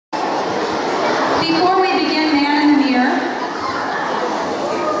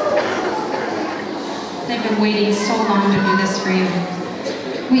waiting so long to do this for you.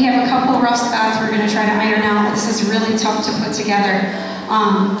 We have a couple rough spots we're going to try to iron out. This is really tough to put together,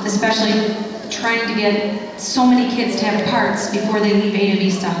 especially trying to get so many kids to have parts before they leave Ada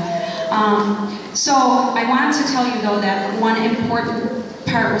Vista. So I wanted to tell you though that one important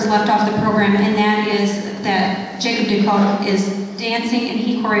part was left off the program, and that is that Jacob Ducot is dancing, and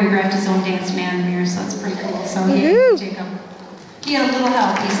he choreographed his own dance man here, so it's pretty cool. So yeah, Jacob. He had a little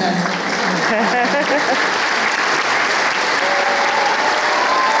help, he says.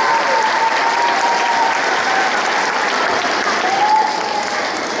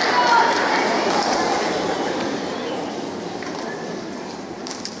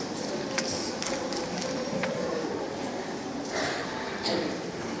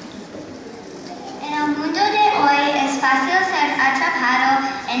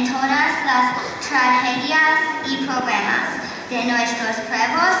 En todas las tragedias y problemas de nuestros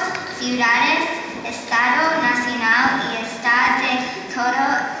pueblos, ciudades, Estado, Nacional y Estado de todo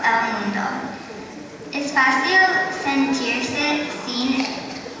el mundo. Es fácil sentirse sin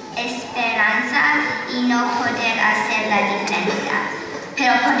esperanza y no poder hacer la diferencia,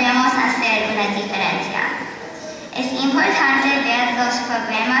 pero podemos hacer una diferencia. Es importante ver los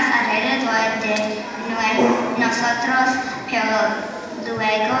problemas alrededor de nosotros, pero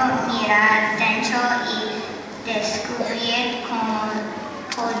luego mirar dentro y descubrir cómo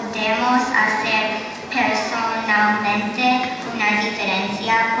podemos hacer personalmente una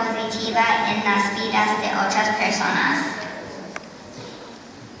diferencia positiva en las vidas de otras personas.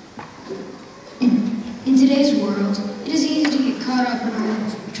 In today's world, it is easy to get caught up in our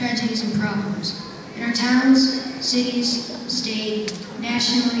tragedies and problems. In our towns, cities, state,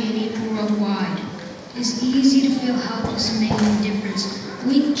 nationally, and even worldwide. It is easy to feel helpless in making a difference.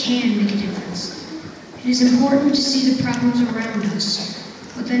 We can make a difference. It is important to see the problems around us,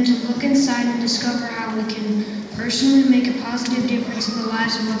 but then to look inside and discover how we can personally make a positive difference in the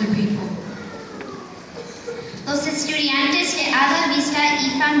lives of other people. Los estudiantes de Ada Vista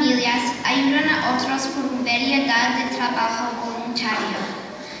y familias ayudan a otros por variedad de trabajo voluntario,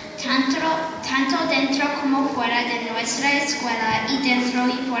 tanto dentro como fuera de nuestra escuela y dentro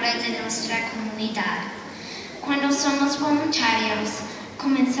y fuera de nuestra comunidad. Cuando somos voluntarios,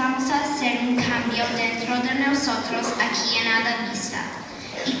 comenzamos a hacer un cambio dentro de nosotros aquí en Ada Vista,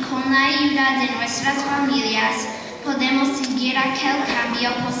 y con la ayuda de nuestras familias podemos seguir aquel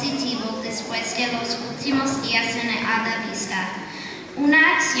cambio positivo después de los últimos días en Ada Vista.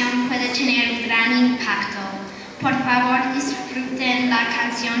 Una acción puede tener un gran impacto. Por favor, disfruten la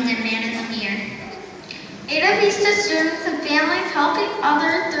canción de Man in the Mirror. Ada Vista students and families helping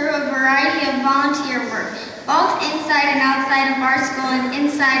others through a variety of volunteer work, both inside and outside of our school and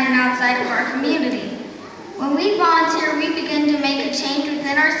inside and outside of our community. When we volunteer, we begin to make a change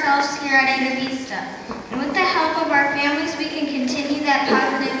within ourselves here at Ada Vista. And with the help of our families, we can continue that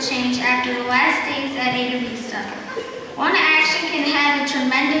positive change after the last days at Ada Vista. One action can have a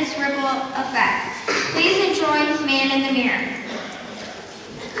tremendous ripple effect. Please enjoy Man in the Mirror.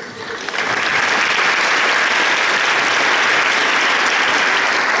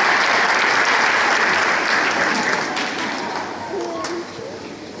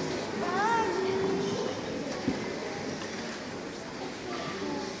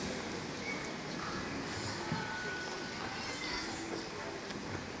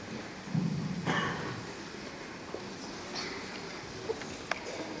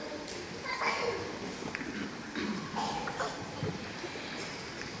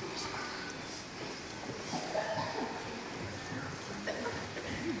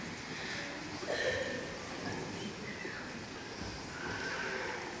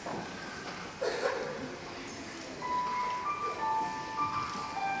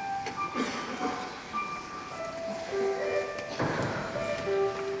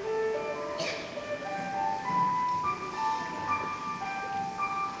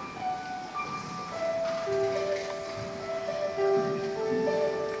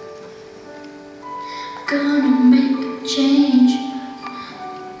 Gonna make a change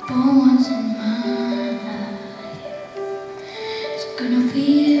for once in my life. It's gonna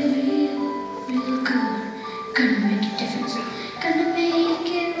feel real, real good. Gonna make a difference, gonna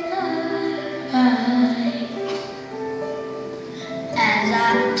make it right. As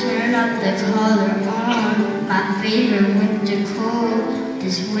I turn up the color on my favorite winter coat,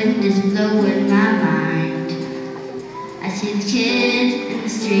 this wind is blowing my mind. I see the kids in the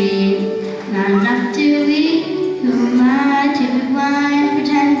street, not enough to eat, who am I to be blind,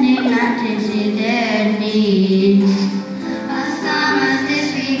 pretending not to see?